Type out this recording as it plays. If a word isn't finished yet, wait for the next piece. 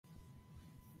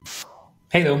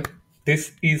Hello,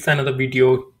 this is another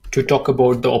video to talk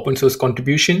about the open source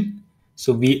contribution.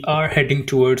 So we are heading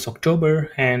towards October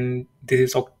and this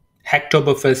is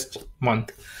Hacktoberfest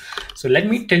month. So let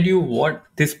me tell you what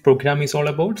this program is all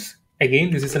about.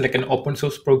 Again, this is like an open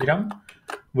source program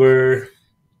where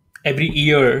every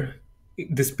year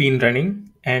this been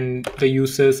running and the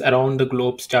users around the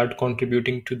globe start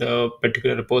contributing to the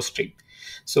particular repository.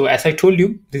 So as I told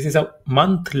you, this is a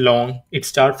month long. It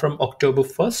starts from October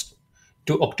 1st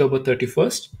to October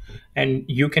 31st, and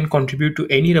you can contribute to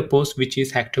any repos which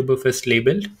is Hacktoberfest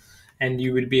labeled, and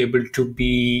you will be able to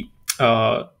be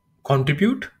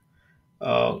contribute,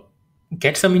 uh,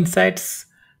 get some insights,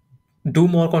 do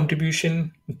more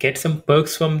contribution, get some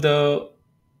perks from the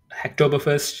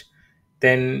Hacktoberfest,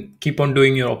 then keep on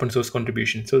doing your open source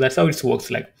contribution. So that's how it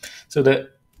works like. So the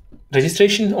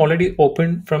registration already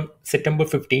opened from September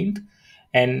 15th,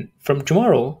 and from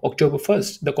tomorrow, October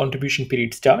 1st, the contribution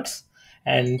period starts,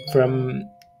 and from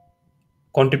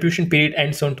contribution period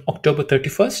ends on October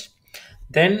 31st.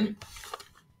 Then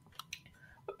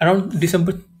around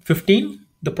December 15th,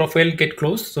 the profile get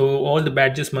closed, so all the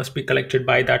badges must be collected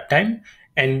by that time,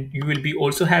 and you will be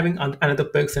also having another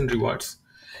perks and rewards.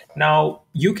 Now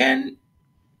you can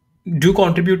do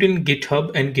contribute in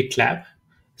GitHub and GitLab.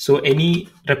 So any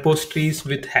repositories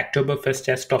with Hacktoberfest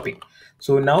as topic.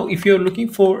 So now if you're looking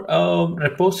for a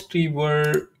repository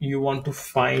where you want to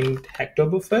find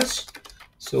Hacktoberfest,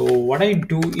 so what I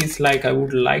do is like I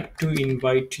would like to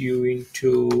invite you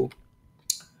into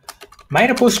my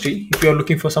repository if you're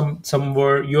looking for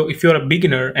somewhere you if you're a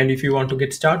beginner and if you want to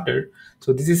get started.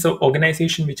 So this is an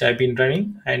organization which I've been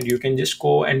running, and you can just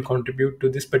go and contribute to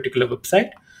this particular website.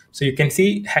 So you can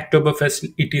see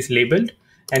Hacktoberfest, it is labeled,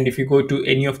 and if you go to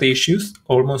any of the issues,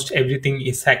 almost everything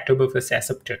is Hacktoberfest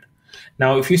accepted.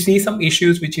 Now if you see some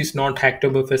issues which is not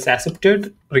Hacktoberfest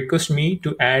accepted, request me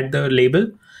to add the label,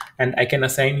 and I can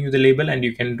assign you the label and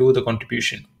you can do the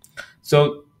contribution.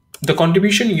 So the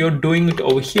contribution you're doing it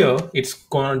over here, it's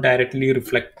going to directly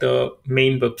reflect the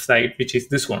main website, which is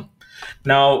this one.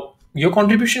 Now your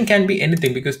contribution can be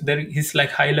anything because there is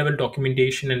like high level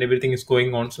documentation and everything is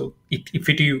going on. So if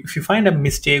you find a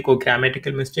mistake or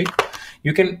grammatical mistake,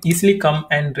 you can easily come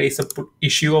and raise a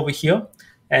issue over here,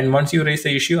 and once you raise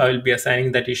the issue, I will be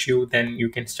assigning that issue, then you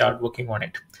can start working on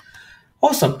it.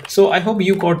 Awesome. So I hope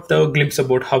you got the glimpse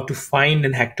about how to find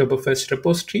an Hacktoberfest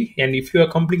repository. And if you are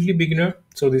completely beginner,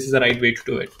 so this is the right way to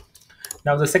do it.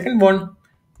 Now, the second one,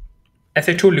 as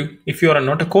I told you, if you are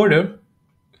not a coder,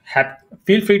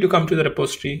 feel free to come to the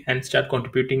repository and start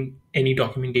contributing any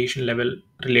documentation level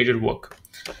related work.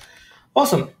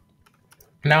 Awesome.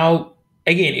 Now,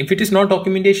 again, if it is not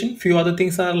documentation, few other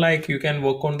things are like you can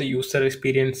work on the user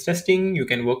experience testing, you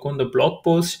can work on the blog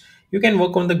post, you can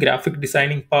work on the graphic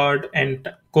designing part and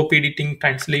copy editing,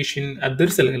 translation.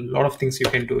 There's a lot of things you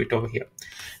can do it over here.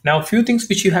 Now, a few things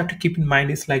which you have to keep in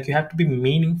mind is like you have to be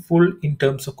meaningful in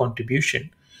terms of contribution.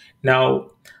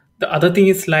 Now, the other thing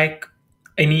is like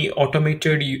any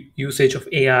automated usage of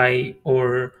AI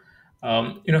or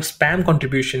spam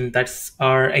contribution that's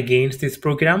are against this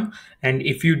program. And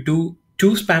if you do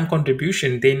two spam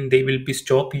contribution, then they will be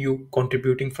stop you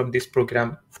contributing from this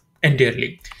program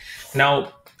entirely.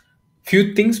 Now,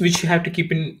 few things which you have to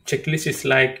keep in checklist is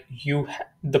like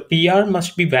the PR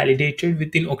must be validated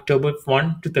within October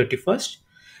 1 to 31st,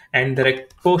 and the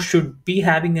repo should be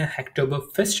having a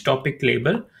Hacktoberfest topic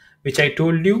label, which I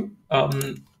told you.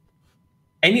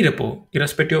 Any repo,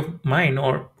 irrespective of mine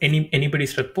or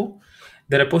anybody's repo,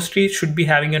 the repository should be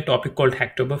having a topic called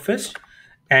Hacktoberfest,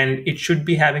 and it should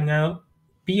be having a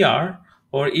PR,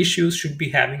 or issues should be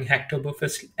having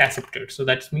Hacktoberfest accepted. So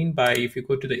that's mean by if you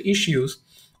go to the issues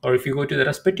or if you go to the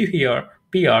respective here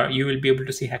PR, you will be able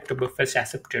to see Hacktoberfest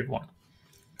accepted one.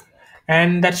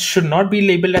 And that should not be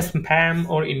labeled as spam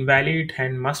or invalid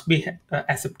and must be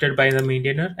accepted by the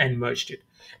maintainer and merged it.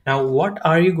 Now, what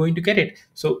are you going to get it?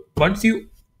 So once you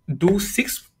do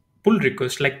 6 pull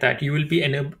requests like that, you will be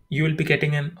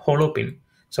getting an holopin.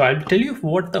 So I'll tell you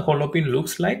what the holopin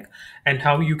looks like and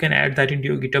how you can add that into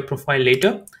your GitHub profile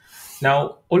later.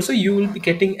 Now, also you will be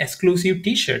getting exclusive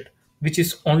T-shirt, which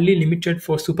is only limited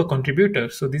for super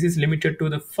contributors. So this is limited to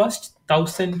the first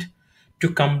 1,000 to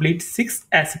complete 6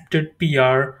 accepted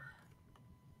PR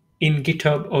in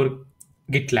GitHub or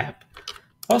GitLab.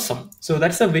 Awesome. So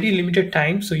that's a very limited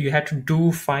time. So you have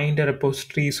to find a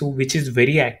repository which is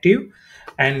very active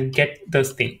and get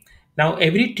this thing. Now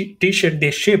every t-shirt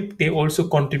they ship, they also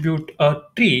contribute a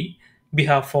tree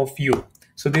behalf of you.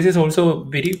 So this is also a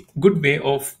very good way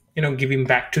of giving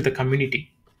back to the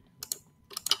community.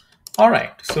 All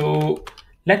right. So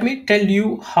let me tell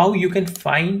you how you can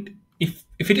find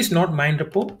if it is not mine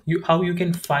repo, how you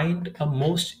can find a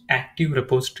most active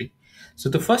repository. So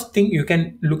the first thing you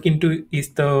can look into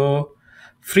is the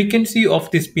frequency of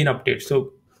this pin update.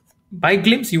 So by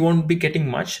glimpse you won't be getting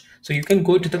much, so you can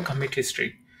go to the commit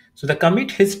history. So the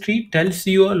commit history tells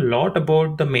you a lot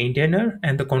about the maintainer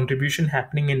and the contribution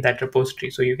happening in that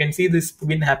repository. So you can see this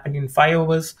been happening in 5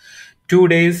 hours, 2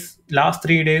 days, last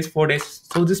 3 days, 4 days.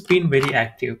 So this been very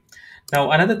active.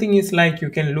 Now another thing is like you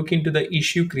can look into the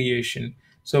issue creation.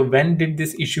 So when did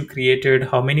this issue created,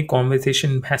 how many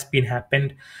conversation has been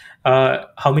happened,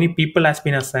 how many people has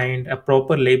been assigned, a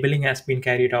proper labeling has been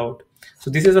carried out. So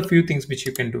this is a few things which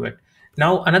you can do it.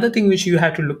 Now another thing which you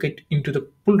have to look at into the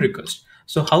pull request.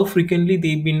 So how frequently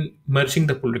they've been merging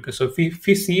the pull request. So if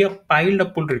you see a piled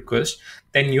up pull request,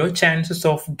 then your chances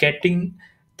of getting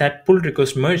that pull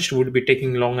request merged would be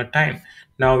taking longer time.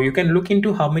 Now you can look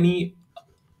into how many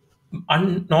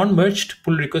non-merged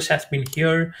pull request has been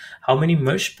here, how many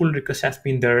merged pull requests has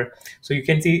been there. So you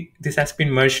can see this has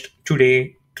been merged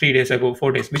today, 3 days ago,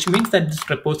 4 days, which means that this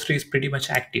repository is pretty much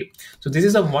active. So this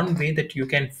is a one way that you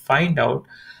can find out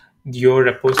your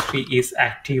repository is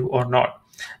active or not.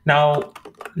 Now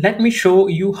let me show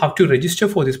you how to register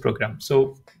for this program.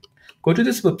 So go to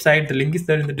this website, the link is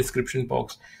there in the description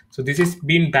box. So this is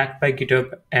being backed by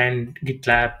GitHub and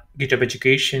GitLab, GitHub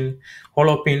Education,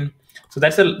 Holopin. So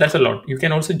that's a lot. You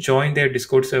can also join their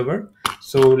Discord server.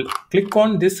 So click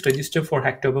on this register for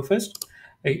Hacktoberfest.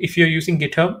 If you're using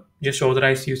GitHub, just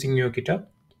authorize using your GitHub.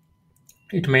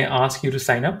 It may ask you to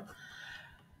sign up.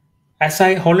 As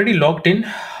I already logged in,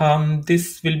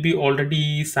 this will be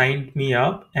already signed me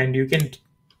up, and you can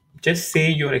just say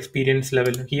your experience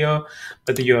level here,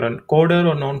 whether you're a coder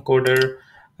or non-coder,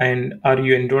 and are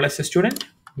you enrolled as a student,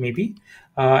 maybe,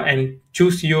 and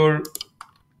choose your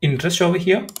interest over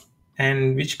here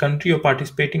and which country you're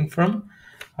participating from.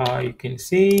 You can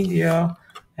say here,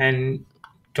 and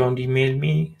don't email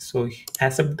me. So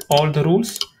accept all the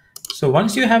rules. So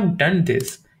once you have done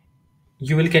this,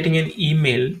 you will getting an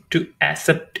email to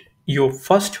accept your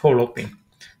first holopin.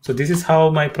 So this is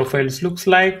how my profiles looks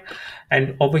like,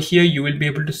 and over here you will be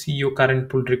able to see your current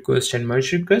pull request and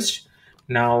merge request.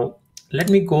 Now let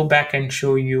me go back and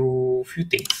show you a few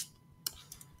things.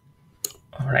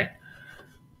 All right,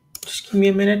 just give me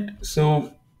a minute.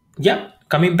 So yeah,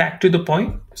 coming back to the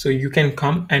point, so you can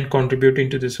come and contribute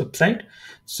into this website.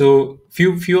 So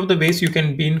few of the ways you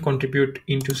can be in contribute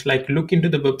into is like look into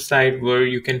the website where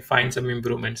you can find some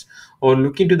improvements, or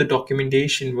look into the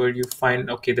documentation where you find,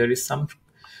 okay, there is some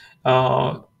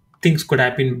things could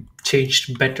have been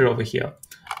changed better over here,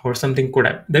 or something could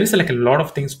have, there is like a lot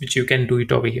of things which you can do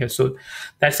it over here. So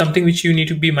that's something which you need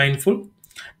to be mindful.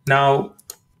 Now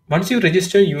once you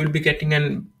register, you will be getting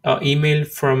an email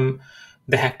from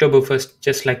the Hacktoberfest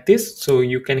just like this. So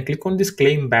you can click on this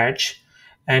claim badge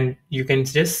and you can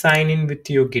just sign in with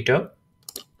your GitHub.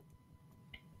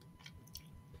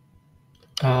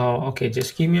 Okay,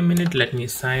 just give me a minute. Let me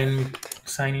sign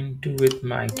into with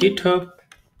my GitHub.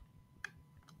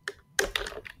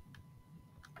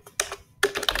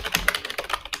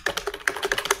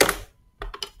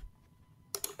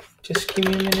 Just give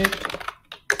me a minute.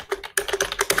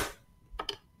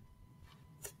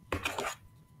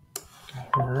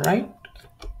 All right.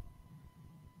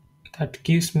 That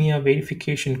gives me a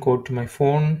verification code to my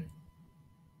phone.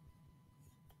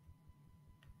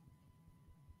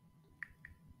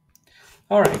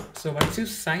 All right. So once you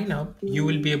sign up, you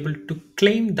will be able to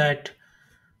claim that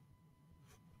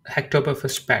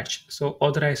Hacktoberfest badge. So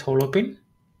authorize holopin,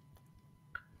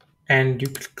 and you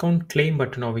click on claim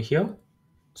button over here.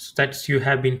 So that's you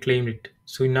have been claimed it.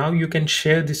 So now you can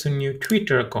share this on your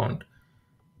Twitter account.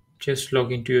 Just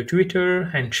log into your Twitter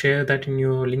and share that in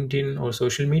your LinkedIn or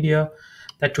social media.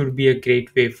 That would be a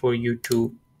great way for you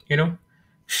to,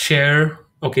 share,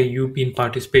 okay, you've been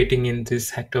participating in this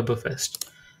Hacktoberfest.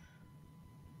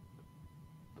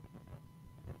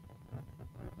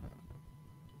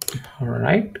 All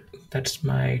right, that's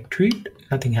my tweet.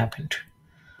 Nothing happened.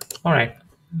 All right,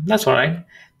 that's all right.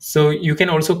 So you can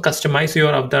also customize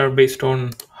your avatar based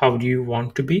on how do you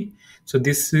want to be. So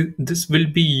this will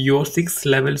be your 6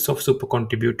 levels of super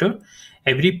contributor.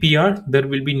 Every PR, there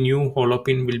will be new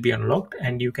holopin will be unlocked,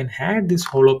 and you can add this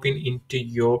holopin into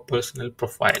your personal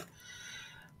profile.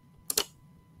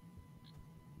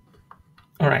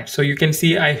 All right, so you can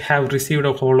see I have received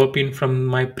a holopin from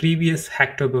my previous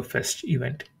Hacktoberfest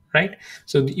event, right?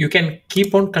 So you can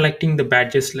keep on collecting the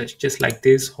badges just like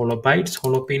this, holobytes,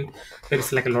 holopin. There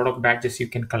is like a lot of badges you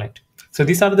can collect. So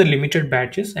these are the limited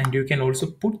badges, and you can also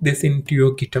put this into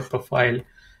your GitHub profile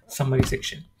summary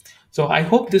section. So I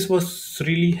hope this was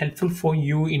really helpful for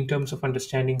you in terms of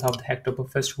understanding how the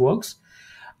Hacktoberfest works.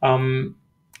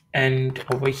 And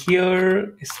over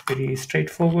here is very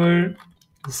straightforward,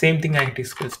 the same thing I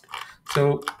discussed.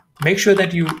 So make sure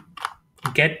that you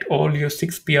get all your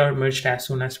 6 PR merged as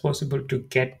soon as possible to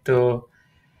get the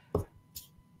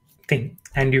thing.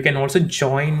 And you can also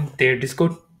join their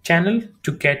Discord channel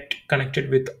to get connected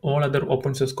with all other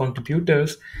open source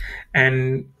contributors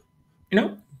and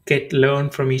get learn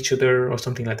from each other or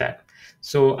something like that.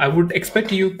 So I would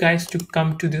expect you guys to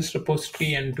come to this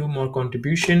repository and do more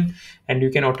contribution, and you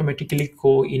can automatically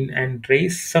go in and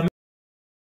raise some